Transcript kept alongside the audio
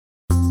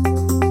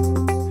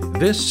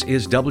This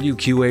is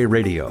WQA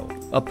Radio,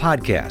 a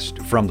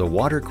podcast from the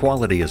Water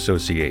Quality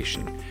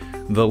Association,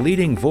 the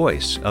leading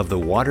voice of the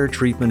water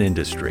treatment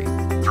industry.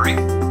 3,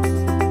 2,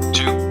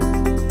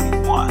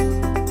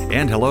 1.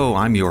 And hello,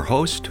 I'm your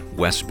host,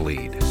 Wes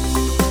Bleed.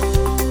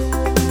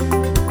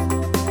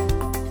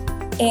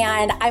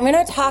 And I'm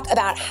going to talk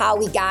about how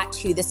we got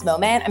to this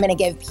moment. I'm going to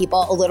give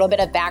people a little bit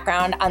of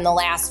background on the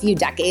last few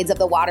decades of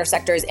the water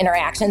sector's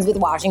interactions with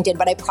Washington,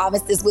 but I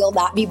promise this will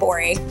not be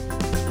boring.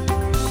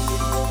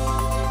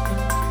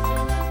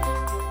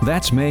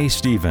 That's May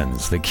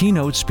Stevens, the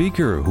keynote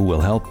speaker who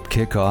will help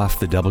kick off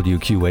the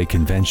WQA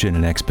Convention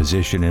and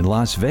Exposition in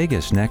Las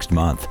Vegas next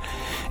month.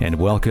 And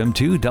welcome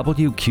to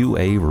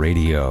WQA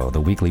Radio,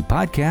 the weekly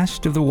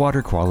podcast of the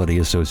Water Quality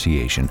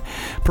Association,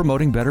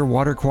 promoting better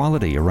water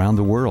quality around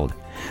the world.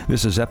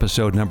 This is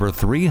episode number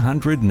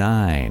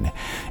 309.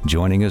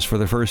 Joining us for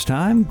the first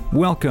time?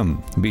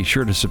 Welcome. Be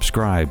sure to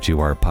subscribe to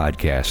our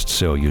podcast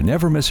so you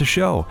never miss a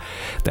show.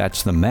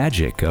 That's the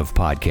magic of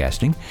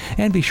podcasting.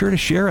 And be sure to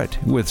share it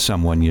with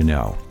someone you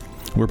know.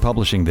 We're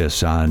publishing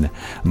this on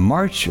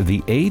March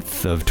the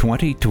 8th of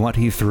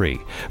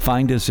 2023.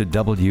 Find us at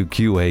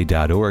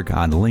WQA.org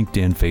on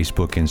LinkedIn,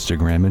 Facebook,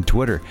 Instagram, and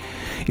Twitter.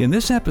 In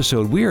this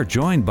episode, we are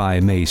joined by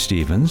May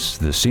Stevens,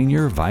 the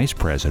Senior Vice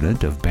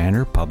President of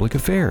Banner Public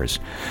Affairs,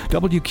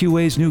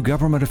 WQA's new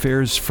government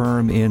affairs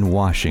firm in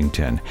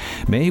Washington.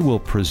 May will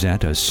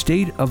present a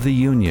State of the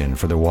Union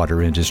for the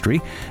water industry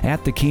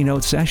at the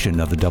keynote session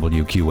of the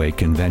WQA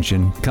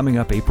Convention coming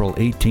up April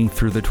 18th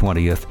through the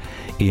 20th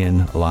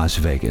in Las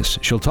Vegas.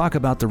 She'll talk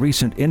about the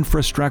recent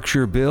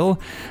infrastructure bill,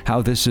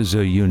 how this is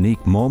a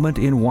unique moment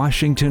in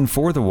Washington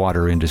for the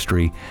water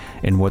industry,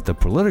 and what the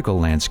political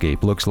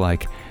landscape looks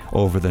like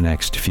over the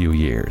next few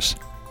years.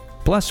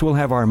 Plus, we'll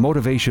have our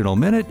Motivational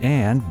Minute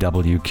and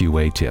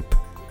WQA tip.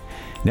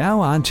 Now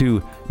on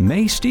to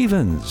May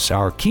Stevens,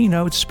 our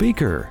keynote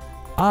speaker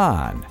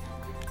on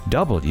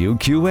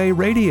WQA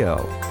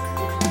Radio.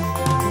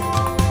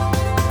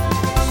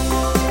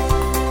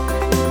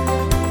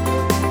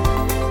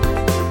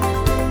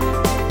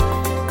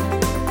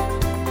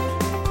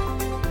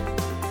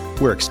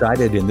 We're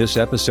excited in this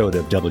episode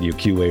of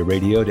WQA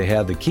Radio to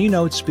have the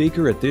keynote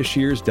speaker at this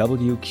year's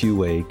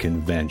WQA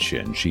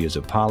Convention. She is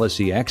a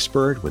policy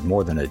expert with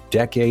more than a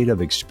decade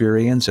of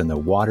experience in the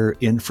water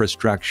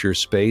infrastructure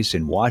space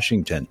in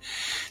Washington.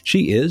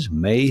 She is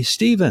May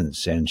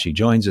Stevens, and she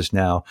joins us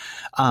now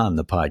on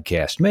the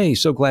podcast. May,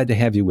 so glad to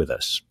have you with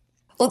us.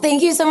 Well,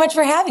 thank you so much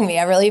for having me.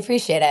 I really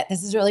appreciate it.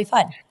 This is really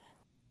fun.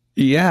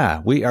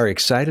 Yeah, we are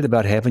excited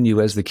about having you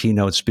as the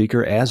keynote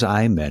speaker. As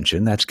I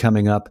mentioned, that's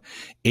coming up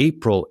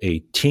April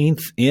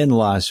 18th in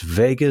Las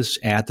Vegas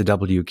at the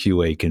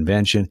WQA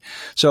Convention.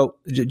 So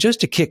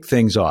just to kick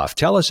things off,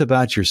 tell us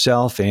about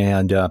yourself.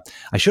 And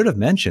I should have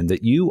mentioned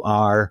that you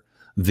are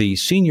the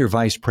Senior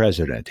Vice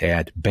President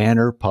at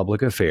Banner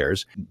Public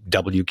Affairs,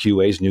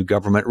 WQA's new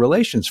government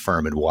relations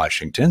firm in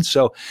Washington.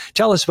 So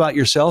tell us about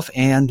yourself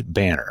and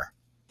Banner.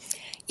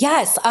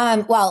 Yes.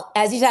 Well,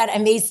 as you said,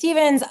 I'm May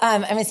Stevens.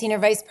 I'm a senior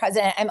vice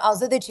president. I'm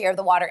also the chair of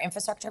the water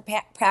infrastructure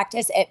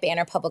practice at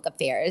Banner Public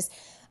Affairs.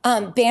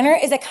 Banner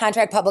is a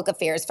contract public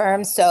affairs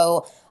firm.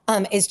 So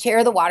as chair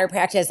of the water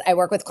practice, I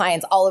work with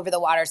clients all over the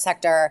water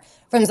sector,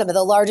 from some of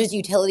the largest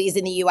utilities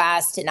in the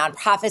U.S. to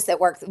nonprofits that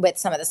work with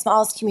some of the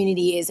smallest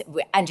communities,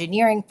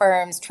 engineering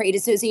firms, trade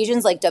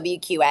associations like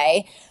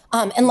WQA,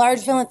 and large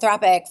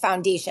philanthropic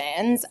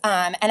foundations.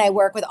 And I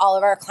work with all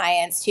of our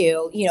clients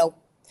to,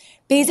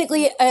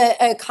 basically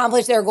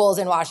accomplish their goals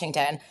in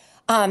Washington.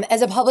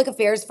 As a public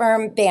affairs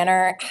firm,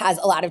 Banner has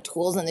a lot of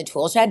tools in the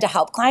tool shed to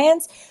help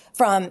clients,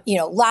 from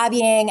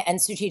lobbying and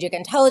strategic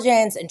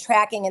intelligence and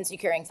tracking and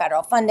securing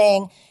federal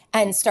funding,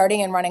 and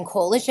starting and running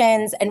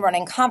coalitions and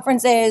running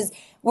conferences,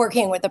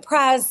 working with the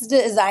press,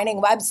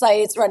 designing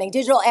websites, running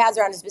digital ads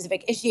around a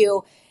specific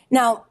issue.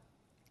 Now,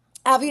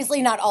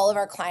 obviously, not all of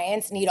our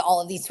clients need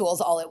all of these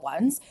tools all at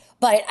once,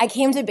 but I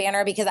came to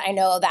Banner because I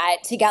know that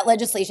to get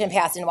legislation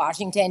passed in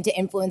Washington, to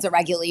influence a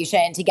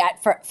regulation, to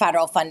get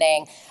federal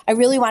funding, I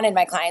really wanted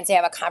my clients to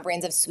have a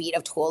comprehensive suite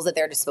of tools at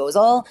their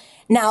disposal.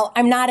 Now,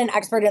 I'm not an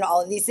expert in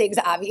all of these things,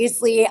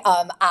 obviously.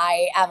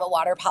 I am a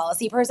water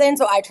policy person,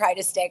 so I try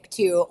to stick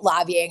to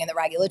lobbying and the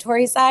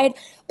regulatory side,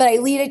 but I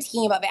lead a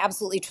team of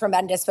absolutely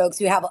tremendous folks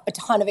who have a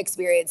ton of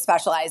experience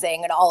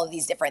specializing in all of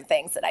these different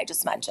things that I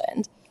just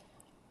mentioned.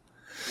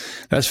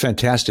 That's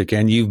fantastic.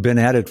 And you've been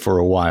at it for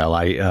a while,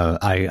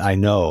 I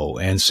know.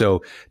 And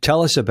so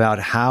tell us about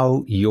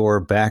how your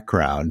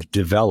background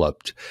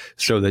developed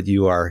so that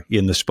you are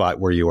in the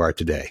spot where you are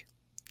today.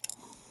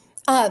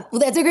 Well,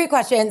 that's a great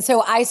question.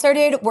 So I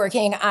started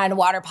working on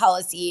water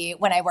policy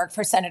when I worked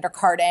for Senator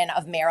Cardin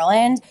of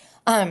Maryland.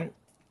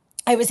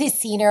 I was his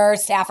senior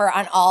staffer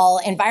on all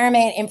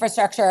environment,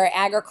 infrastructure,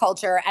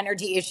 agriculture,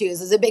 energy issues.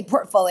 It was a big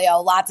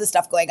portfolio, lots of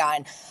stuff going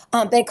on.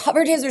 But I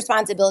covered his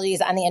responsibilities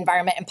on the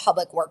Environment and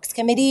Public Works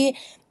Committee.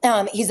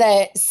 He's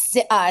a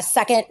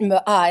second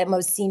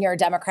most senior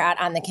Democrat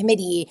on the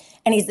committee,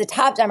 and he's the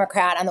top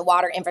Democrat on the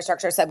Water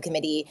Infrastructure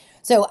Subcommittee.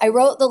 So I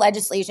wrote the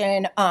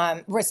legislation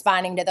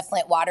responding to the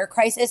Flint water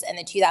crisis and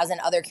the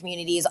 2,000 other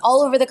communities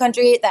all over the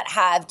country that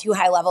have too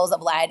high levels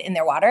of lead in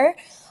their water.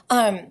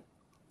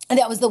 And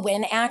that was the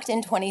WIN Act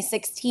in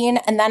 2016.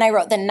 And then I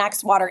wrote the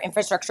next water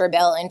infrastructure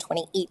bill in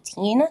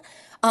 2018.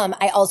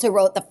 I also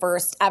wrote the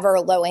first ever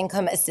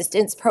low-income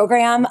assistance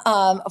program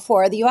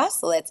for the U.S.,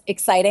 so that's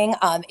exciting.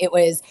 It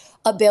was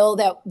a bill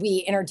that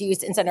we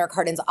introduced in Senator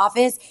Cardin's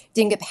office,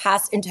 didn't get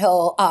passed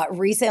until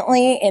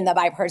recently in the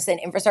Bipartisan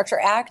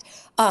Infrastructure Act,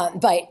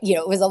 but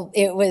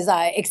it was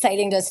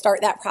exciting to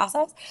start that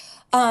process.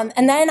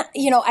 And then,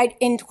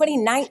 in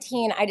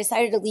 2019, I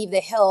decided to leave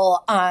the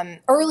Hill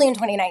early in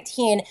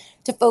 2019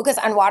 to focus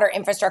on water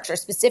infrastructure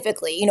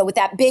specifically. With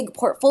that big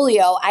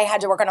portfolio, I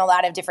had to work on a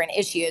lot of different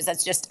issues.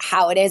 That's just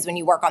how it is when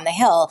you work on the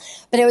Hill.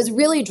 But I was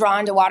really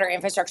drawn to water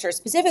infrastructure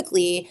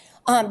specifically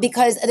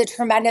because of the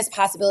tremendous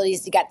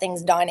possibilities to get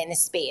things done in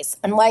this space,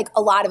 unlike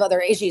a lot of other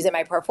issues in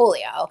my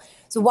portfolio.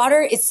 So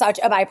water is such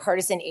a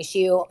bipartisan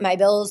issue. My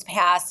bills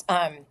passed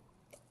a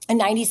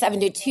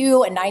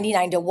 97-2 and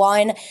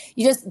 99-1.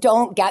 You just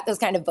don't get those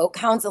kind of vote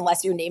counts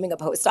unless you're naming a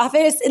post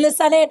office in the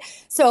Senate.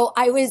 So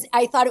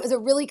I thought it was a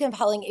really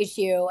compelling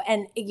issue,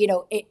 and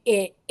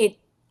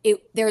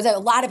there's a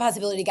lot of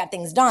possibility to get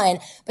things done,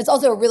 but it's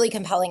also a really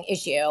compelling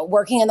issue.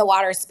 Working in the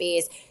water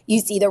space,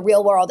 you see the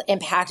real world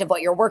impact of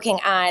what you're working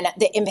on,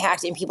 the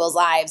impact in people's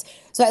lives.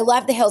 So I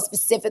left the Hill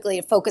specifically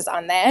to focus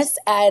on this,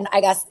 and I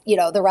guess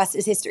the rest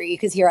is history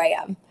because here I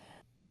am.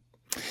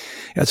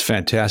 That's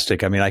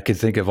fantastic. I mean, I could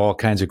think of all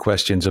kinds of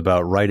questions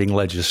about writing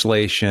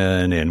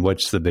legislation and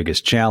what's the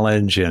biggest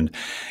challenge. And,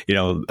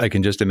 I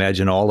can just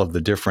imagine all of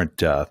the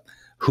different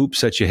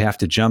hoops that you have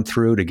to jump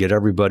through to get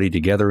everybody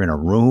together in a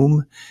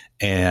room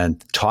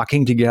and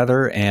talking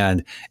together.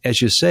 And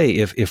as you say,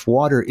 if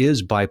water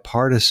is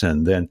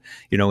bipartisan, then,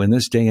 in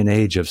this day and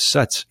age of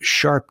such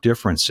sharp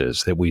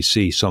differences that we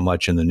see so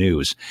much in the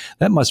news,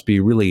 that must be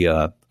really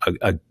a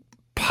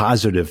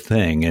positive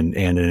thing and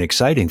an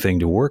exciting thing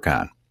to work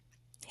on.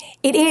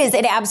 It is.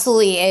 It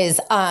absolutely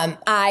is.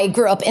 I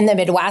grew up in the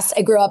Midwest.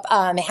 I grew up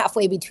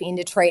halfway between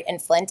Detroit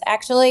and Flint,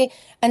 actually.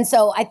 And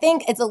so I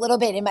think it's a little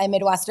bit in my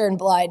Midwestern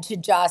blood to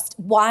just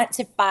want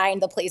to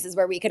find the places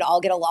where we could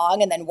all get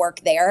along and then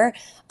work there.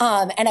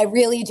 And I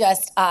really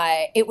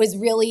it was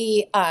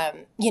really,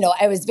 I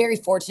was very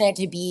fortunate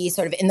to be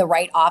sort of in the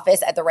right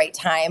office at the right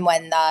time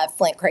when the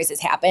Flint crisis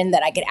happened,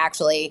 that I could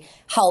actually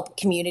help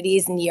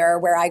communities near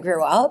where I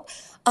grew up.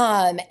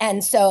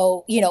 And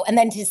so, and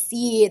then to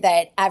see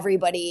that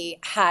everybody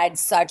had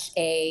such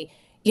a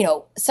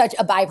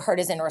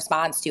bipartisan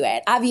response to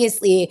it.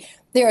 Obviously,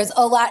 there's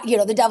a lot,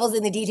 the devil's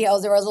in the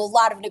details. There was a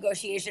lot of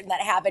negotiation that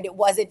happened. It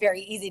wasn't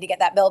very easy to get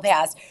that bill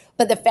passed.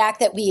 But the fact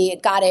that we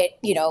got it,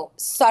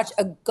 such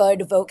a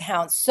good vote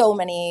count, so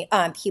many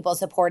people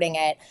supporting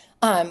it,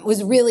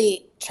 was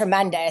really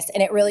tremendous.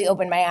 And it really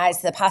opened my eyes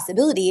to the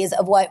possibilities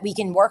of what we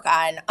can work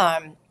on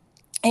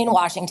in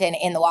Washington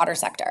in the water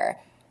sector.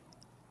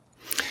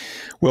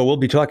 Well, we'll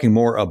be talking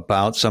more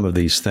about some of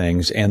these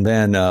things and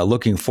then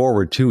looking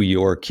forward to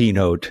your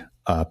keynote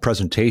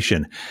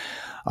presentation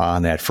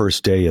on that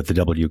first day of the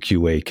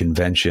WQA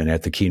convention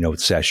at the keynote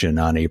session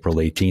on April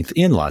 18th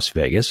in Las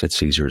Vegas at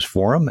Caesars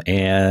Forum.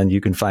 And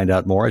you can find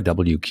out more at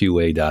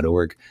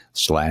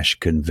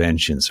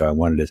wqa.org/convention. So I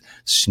wanted to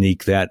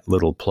sneak that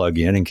little plug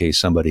in case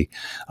somebody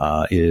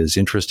is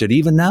interested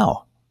even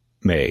now.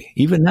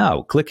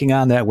 Clicking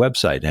on that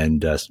website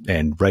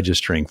and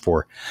registering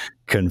for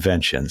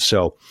convention.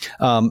 So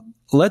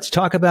let's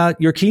talk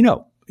about your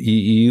keynote.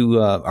 You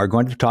are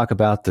going to talk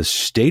about the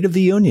State of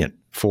the Union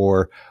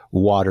for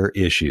water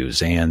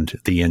issues and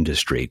the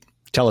industry.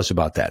 Tell us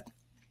about that.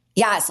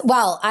 Yes.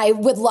 Well, I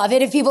would love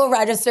it if people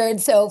registered.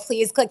 So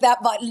please click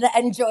that button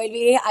and join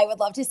me. I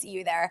would love to see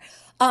you there.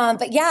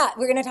 But yeah,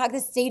 we're going to talk the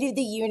State of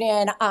the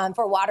Union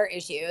for water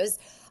issues.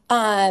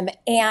 And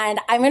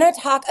I'm going to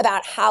talk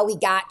about how we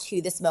got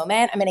to this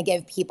moment. I'm going to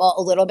give people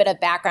a little bit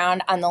of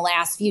background on the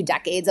last few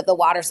decades of the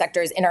water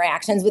sector's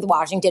interactions with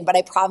Washington, but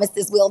I promise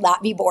this will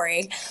not be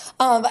boring.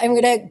 I'm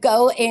going to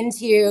go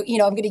into,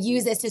 I'm going to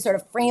use this to sort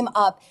of frame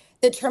up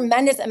the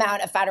tremendous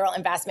amount of federal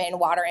investment in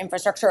water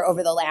infrastructure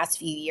over the last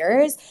few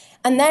years.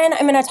 And then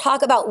I'm going to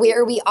talk about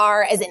where we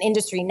are as an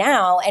industry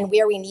now and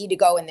where we need to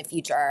go in the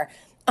future.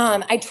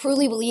 I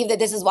truly believe that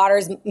this is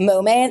water's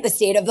moment. The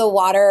state of the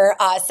water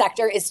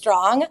sector is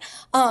strong,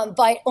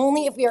 but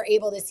only if we are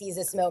able to seize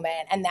this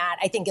moment. And that,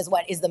 I think, is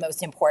what is the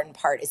most important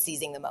part, is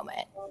seizing the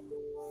moment.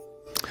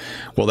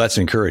 Well, that's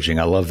encouraging.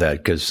 I love that,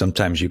 because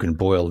sometimes you can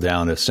boil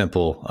down a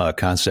simple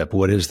concept.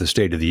 What is the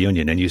State of the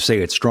Union? And you say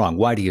it's strong.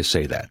 Why do you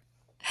say that?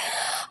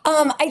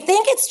 I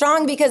think it's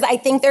strong because I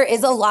think there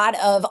is a lot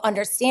of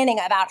understanding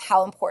about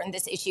how important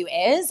this issue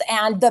is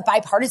and the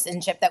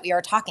bipartisanship that we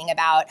are talking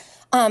about.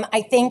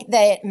 I think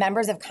that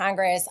members of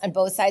Congress on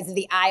both sides of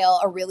the aisle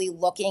are really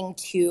looking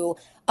to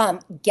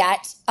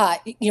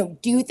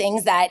do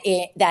things that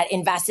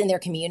invest in their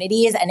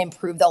communities and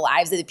improve the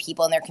lives of the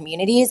people in their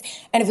communities.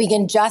 And if we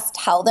can just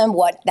tell them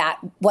what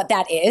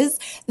that is,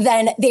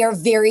 then they are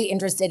very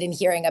interested in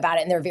hearing about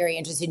it and they're very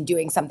interested in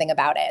doing something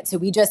about it. So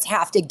we just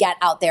have to get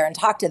out there and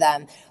talk to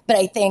them. But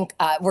I think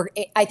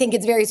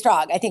it's very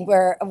strong. I think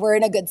we're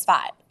in a good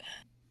spot.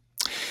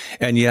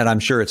 And yet I'm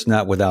sure it's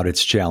not without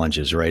its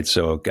challenges, right?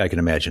 So I can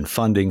imagine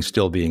funding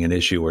still being an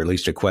issue, or at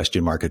least a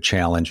question mark, a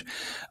challenge.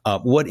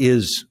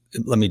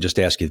 Let me just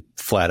ask you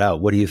flat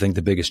out, what do you think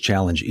the biggest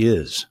challenge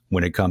is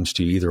when it comes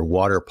to either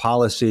water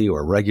policy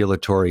or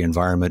regulatory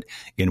environment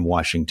in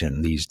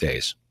Washington these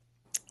days?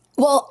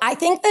 Well, I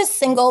think the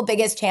single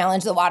biggest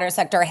challenge the water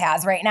sector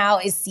has right now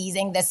is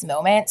seizing this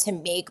moment to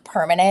make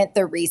permanent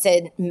the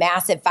recent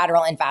massive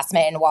federal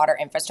investment in water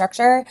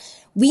infrastructure.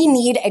 We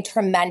need a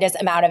tremendous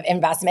amount of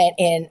investment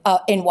in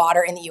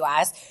water in the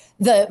U.S.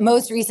 The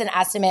most recent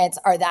estimates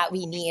are that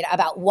we need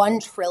about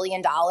 $1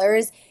 trillion.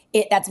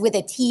 That's with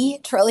a T,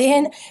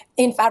 trillion,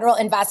 in federal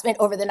investment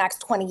over the next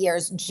 20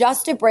 years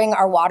just to bring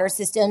our water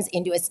systems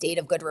into a state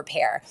of good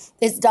repair.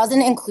 This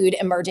doesn't include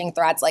emerging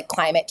threats like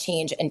climate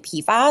change and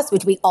PFAS,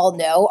 which we all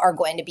know are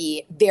going to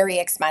be very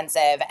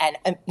expensive and,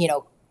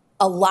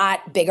 a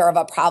lot bigger of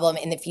a problem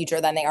in the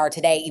future than they are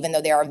today, even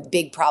though they are a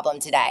big problem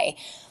today.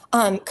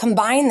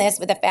 Combine this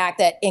with the fact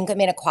that income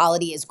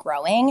inequality is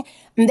growing,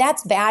 and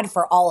that's bad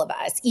for all of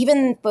us.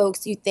 Even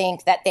folks who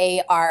think that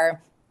they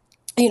are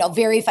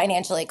very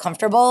financially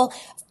comfortable.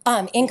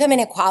 Growing income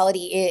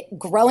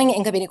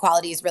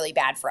inequality is really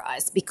bad for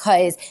us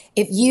because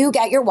if you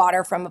get your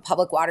water from a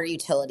public water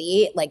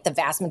utility, like the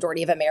vast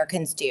majority of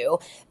Americans do,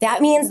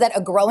 that means that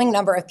a growing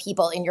number of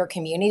people in your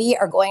community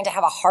are going to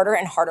have a harder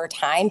and harder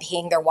time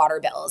paying their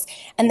water bills.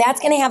 And that's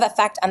going to have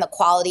effect on the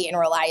quality and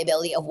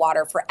reliability of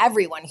water for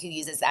everyone who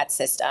uses that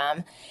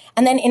system.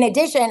 And then in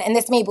addition, and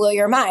this may blow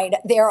your mind,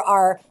 there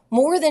are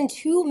more than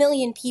 2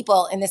 million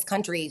people in this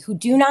country who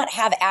do not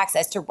have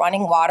access to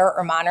running water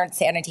or modern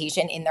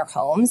sanitation in their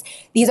homes.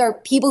 These are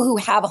people who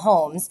have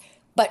homes,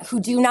 but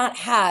who do not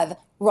have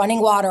running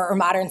water or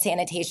modern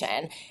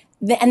sanitation.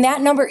 And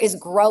that number is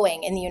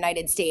growing in the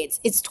United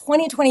States. It's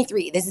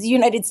 2023. This is the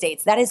United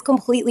States. That is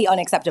completely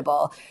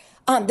unacceptable.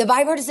 The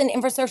bipartisan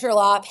infrastructure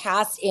law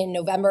passed in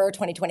November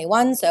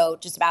 2021, so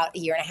just about a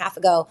year and a half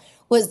ago,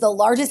 was the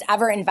largest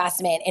ever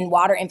investment in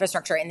water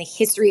infrastructure in the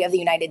history of the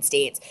United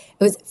States.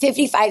 It was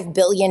 $55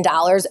 billion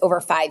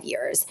over 5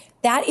 years.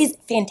 That is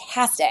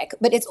fantastic,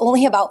 but it's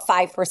only about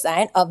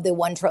 5% of the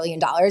 $1 trillion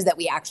that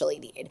we actually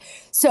need.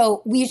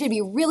 So we should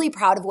be really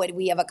proud of what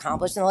we have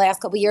accomplished in the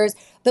last couple of years,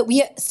 but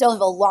we still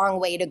have a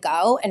long way to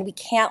go, and we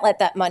can't let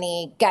that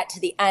money get to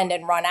the end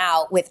and run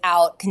out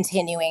without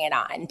continuing it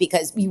on,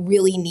 because we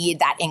really need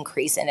that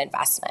increase in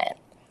investment.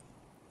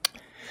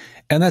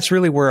 And that's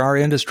really where our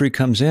industry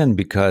comes in,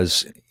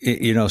 because,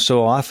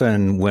 so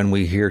often when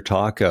we hear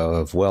talk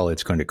of, well,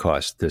 it's going to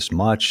cost this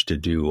much to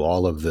do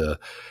all of the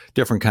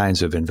different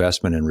kinds of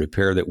investment and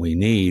repair that we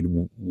need,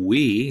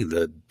 we,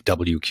 the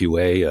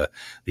WQA,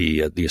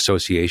 the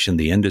association,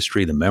 the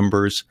industry, the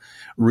members,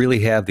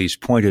 really have these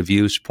point of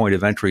use, point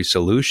of entry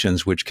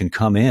solutions which can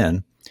come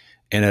in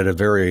and at a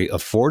very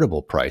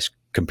affordable price,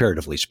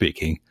 comparatively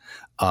speaking,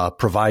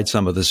 provide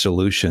some of the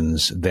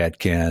solutions that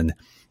can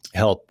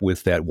help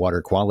with that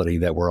water quality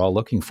that we're all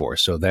looking for.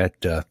 So that,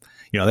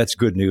 that's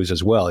good news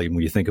as well. Even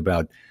when you think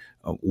about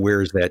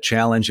where's that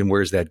challenge and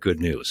where's that good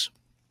news.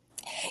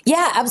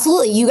 Yeah,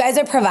 absolutely. You guys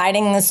are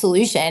providing the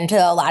solution to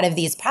a lot of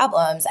these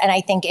problems. And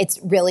I think it's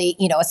really,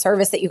 a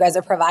service that you guys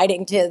are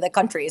providing to the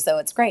country. So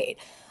it's great.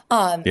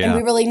 And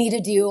we really need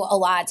to do a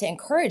lot to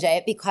encourage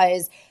it,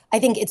 because I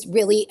think it's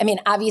really,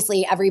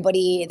 obviously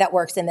everybody that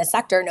works in this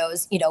sector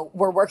knows,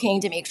 we're working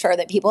to make sure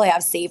that people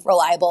have safe,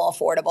 reliable,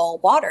 affordable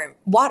water,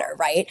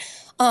 right?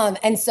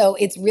 And so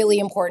it's really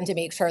important to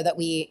make sure that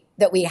we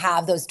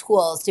have those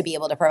tools to be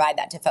able to provide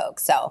that to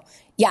folks. So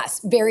yes,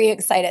 very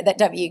excited that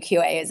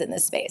WQA is in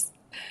this space.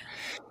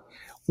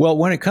 Well,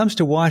 when it comes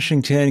to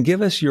Washington,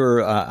 give us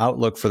your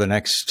outlook for the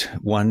next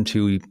 1,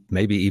 2,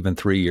 maybe even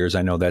 3 years.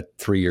 I know that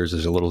 3 years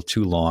is a little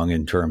too long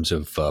in terms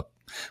of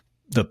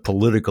the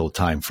political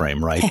time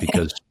frame, right?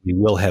 Because we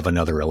will have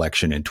another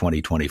election in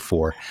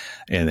 2024.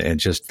 And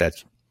just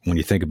that's, when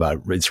you think about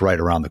it, it's right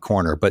around the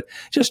corner. But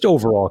just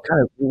overall,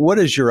 kind of what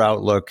is your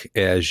outlook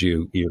as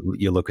you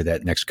look at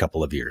that next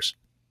couple of years?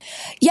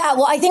 Yeah,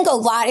 well, I think a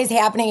lot is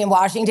happening in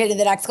Washington in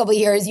the next couple of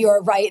years. You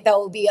are right. There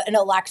will be an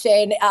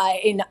election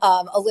in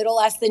a little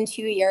less than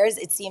 2 years.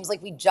 It seems like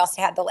we just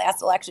had the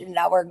last election, and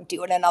now we're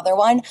doing another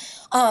one.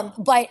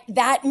 But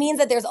that means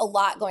that there's a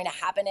lot going to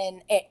happen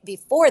in it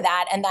before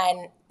that, and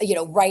then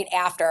right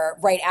after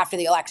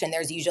the election,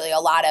 there's usually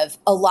a lot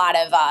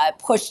of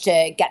push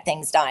to get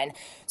things done.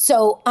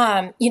 So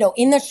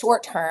in the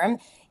short term,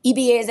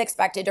 EPA is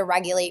expected to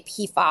regulate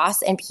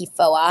PFAS and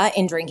PFOA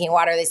in drinking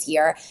water this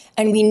year.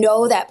 And we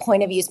know that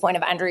point of use, point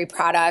of entry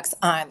products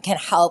can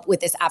help with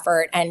this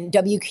effort. And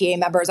WQA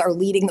members are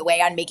leading the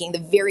way on making the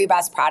very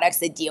best products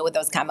that deal with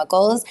those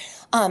chemicals.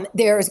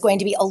 There's going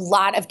to be a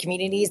lot of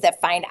communities that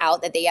find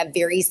out that they have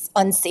very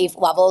unsafe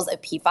levels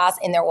of PFAS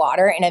in their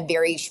water in a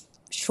very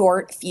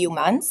short few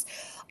months.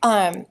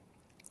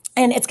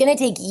 And it's going to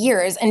take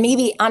years and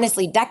maybe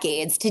honestly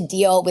decades to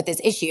deal with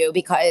this issue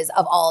because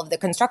of all of the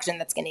construction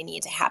that's going to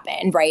need to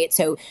happen, right?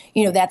 So,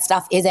 that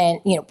stuff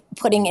isn't,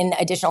 putting in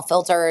additional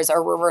filters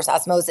or reverse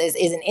osmosis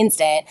isn't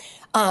instant.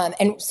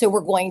 And so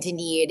we're going to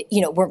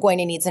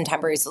need some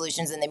temporary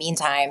solutions in the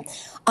meantime.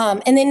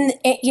 And then,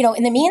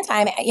 in the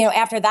meantime,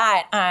 after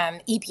that,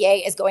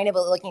 EPA is going to be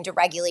looking to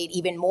regulate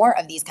even more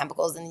of these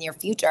chemicals in the near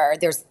future.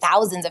 There's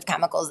thousands of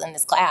chemicals in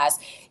this class.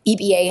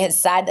 EPA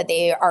has said that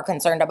they are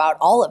concerned about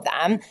all of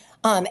them.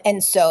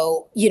 And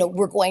so,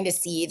 we're going to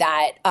see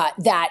that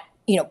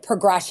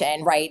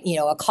progression, right?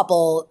 A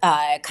couple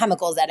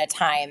chemicals at a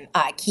time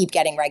keep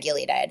getting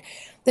regulated.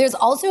 There's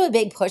also a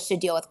big push to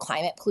deal with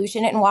climate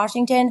pollution in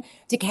Washington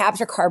to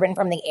capture carbon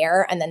from the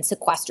air and then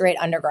sequester it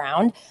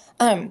underground.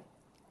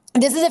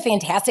 This is a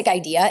fantastic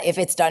idea if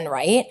it's done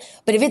right,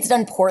 but if it's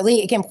done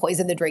poorly, it can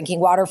poison the drinking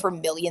water for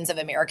millions of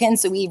Americans.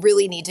 So we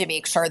really need to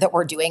make sure that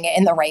we're doing it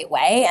in the right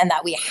way and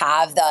that we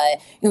have the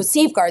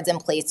safeguards in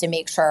place to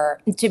make sure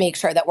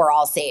that we're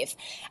all safe.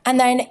 And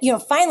then,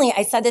 finally,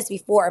 I said this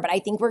before, but I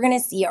think we're going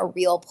to see a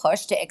real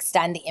push to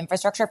extend the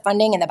infrastructure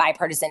funding in the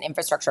bipartisan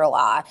infrastructure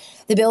law.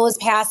 The bill was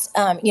passed,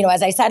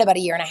 as I said, about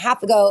a year and a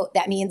half ago.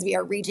 That means we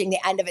are reaching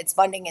the end of its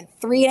funding in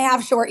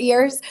 3.5 short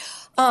years.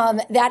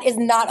 That is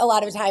not a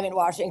lot of time in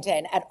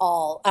Washington at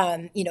all.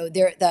 Sort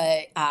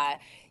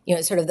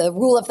of the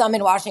rule of thumb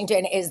in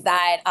Washington is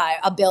that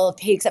a bill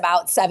takes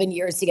about 7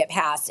 years to get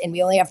passed, and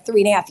we only have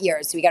 3.5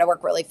 years, so we got to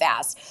work really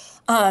fast.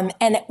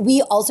 And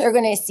we also are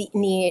going to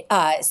see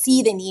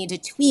the need to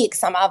tweak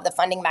some of the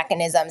funding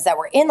mechanisms that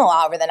were in the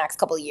law over the next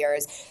couple of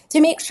years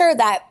to make sure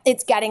that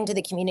it's getting to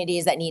the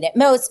communities that need it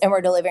most, and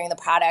we're delivering the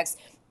products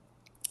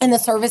and the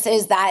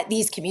services that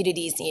these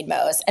communities need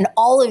most. And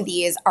all of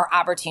these are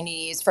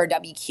opportunities for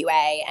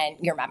WQA and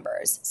your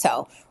members.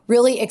 So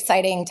really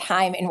exciting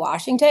time in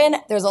Washington.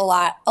 There's a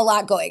lot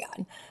going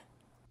on.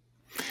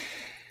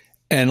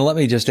 And let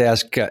me just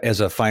ask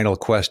as a final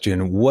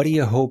question, what do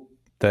you hope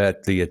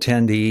that the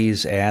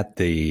attendees at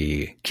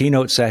the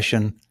keynote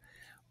session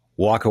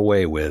walk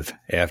away with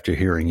after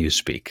hearing you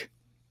speak?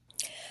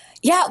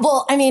 Yeah,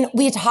 well,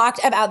 we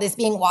talked about this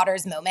being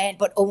water's moment,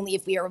 but only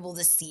if we are able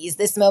to seize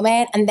this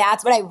moment. And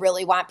that's what I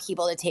really want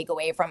people to take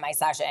away from my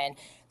session.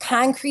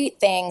 Concrete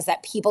things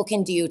that people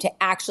can do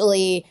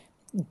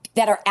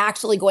that are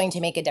actually going to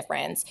make a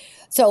difference.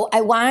 So I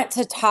want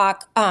to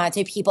talk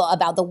to people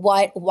about the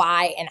what,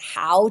 why, and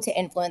how to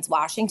influence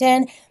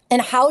Washington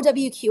and how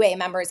WQA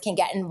members can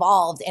get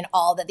involved in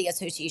all that the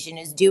association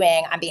is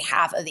doing on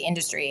behalf of the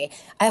industry.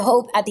 I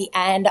hope at the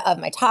end of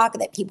my talk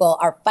that people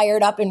are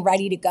fired up and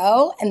ready to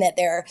go and that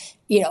they're,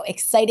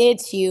 excited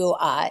to,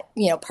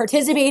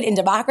 participate in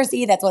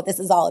democracy. That's what this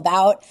is all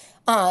about.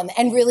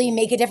 And really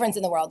make a difference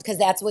in the world because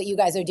that's what you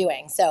guys are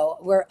doing.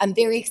 So I'm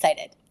very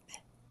excited.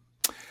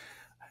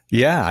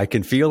 Yeah, I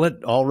can feel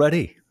it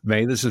already.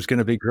 May, this is going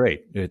to be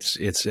great.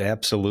 It's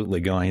absolutely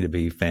going to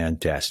be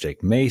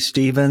fantastic. May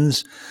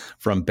Stevens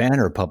from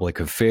Banner Public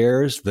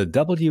Affairs, the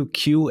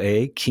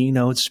WQA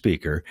keynote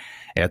speaker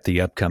at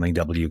the upcoming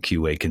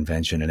WQA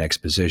convention and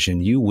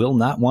exposition. You will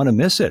not want to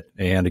miss it.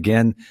 And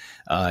again,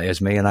 as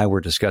May and I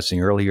were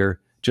discussing earlier,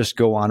 just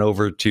go on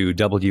over to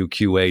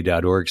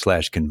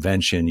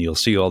wqa.org/convention. You'll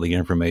see all the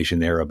information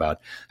there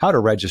about how to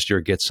register,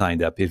 get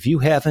signed up. If you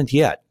haven't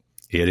yet,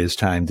 it is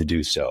time to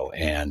do so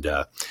and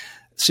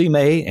see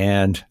May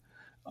and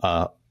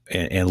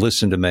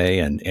listen to May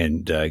and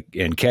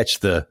catch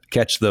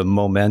the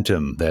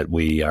momentum that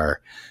we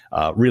are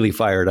really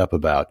fired up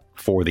about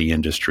for the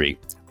industry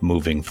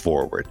moving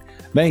forward.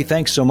 May,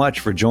 thanks so much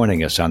for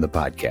joining us on the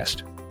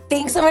podcast.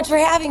 Thanks so much for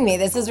having me.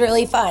 This is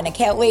really fun. I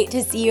can't wait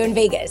to see you in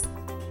Vegas.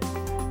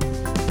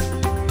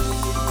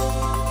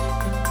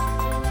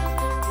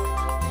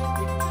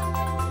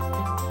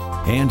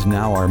 And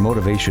now our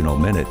motivational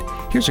minute.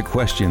 Here's a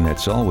question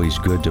that's always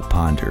good to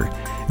ponder.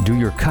 Do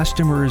your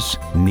customers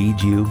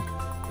need you?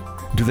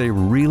 Do they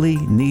really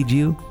need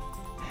you?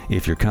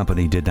 If your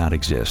company did not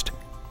exist,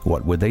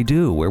 what would they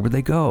do? Where would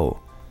they go?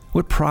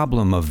 What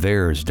problem of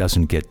theirs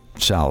doesn't get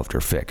solved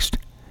or fixed?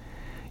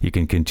 You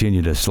can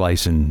continue to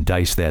slice and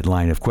dice that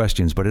line of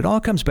questions, but it all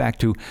comes back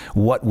to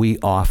what we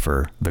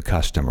offer the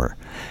customer.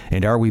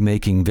 And are we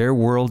making their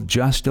world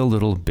just a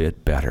little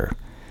bit better?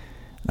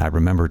 I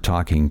remember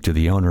talking to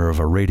the owner of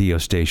a radio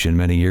station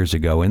many years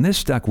ago, and this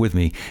stuck with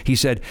me. He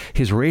said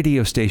his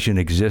radio station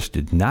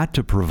existed not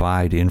to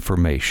provide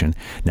information,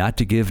 not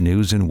to give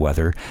news and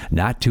weather,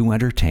 not to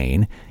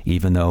entertain,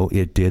 even though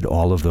it did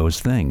all of those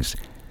things.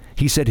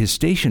 He said his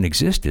station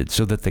existed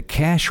so that the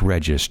cash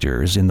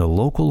registers in the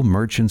local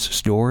merchants'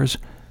 stores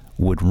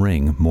would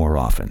ring more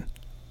often.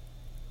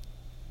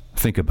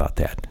 Think about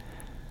that.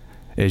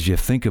 as you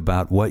think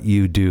about what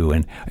you do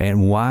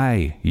and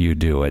why you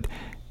do it?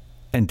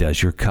 And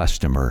does your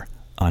customer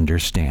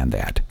understand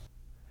that?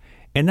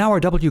 And now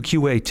our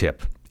WQA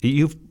tip.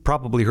 You've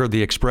probably heard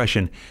the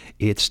expression,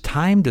 it's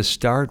time to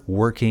start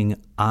working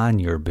on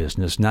your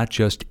business, not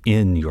just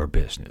in your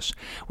business.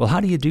 Well, how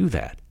do you do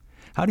that?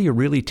 How do you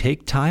really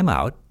take time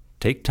out,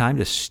 take time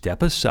to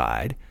step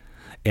aside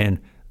and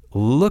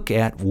look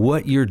at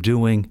what you're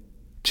doing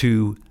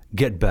to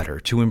get better,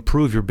 to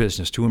improve your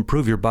business, to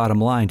improve your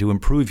bottom line, to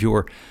improve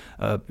your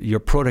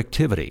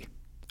productivity?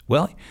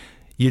 Well,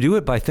 you do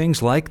it by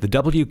things like the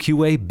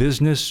WQA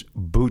Business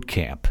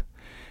Bootcamp.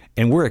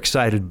 And we're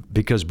excited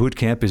because boot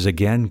camp is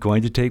again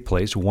going to take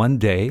place one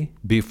day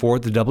before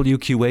the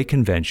WQA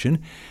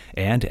convention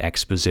and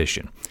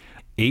exposition.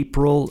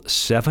 April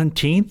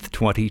 17th,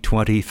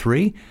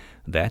 2023.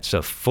 That's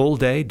a full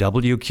day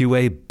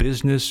WQA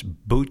Business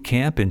Boot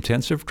Camp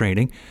intensive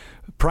training,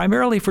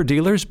 primarily for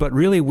dealers, but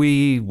really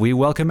we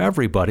welcome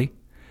everybody.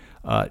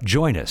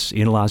 Join us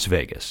in Las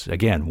Vegas.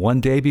 Again,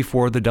 one day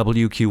before the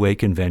WQA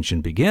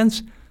convention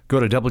begins. Go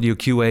to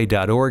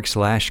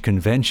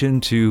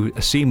WQA.org/convention to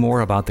see more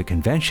about the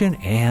convention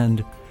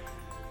and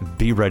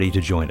be ready to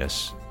join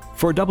us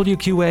for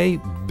WQA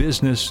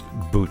Business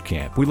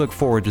Bootcamp. We look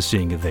forward to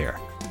seeing you there.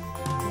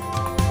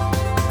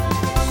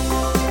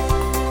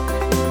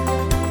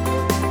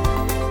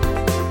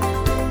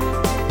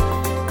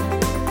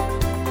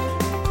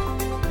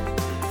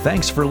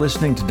 Thanks for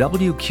listening to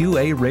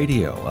WQA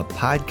Radio, a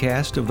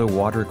podcast of the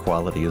Water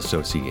Quality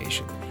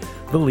Association,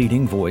 the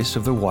leading voice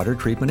of the water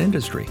treatment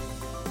industry.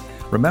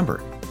 Remember,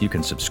 you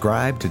can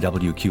subscribe to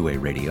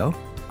WQA Radio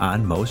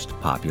on most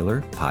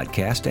popular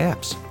podcast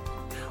apps.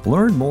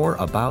 Learn more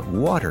about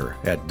water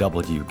at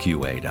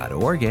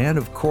WQA.org and,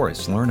 of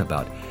course, learn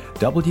about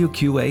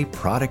WQA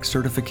product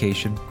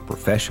certification,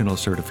 professional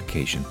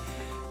certification,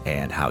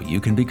 and how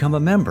you can become a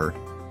member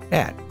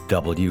at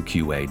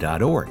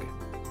WQA.org.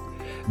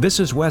 This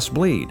is Wes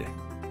Bleed.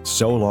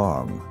 So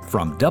long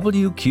from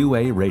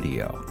WQA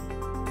Radio.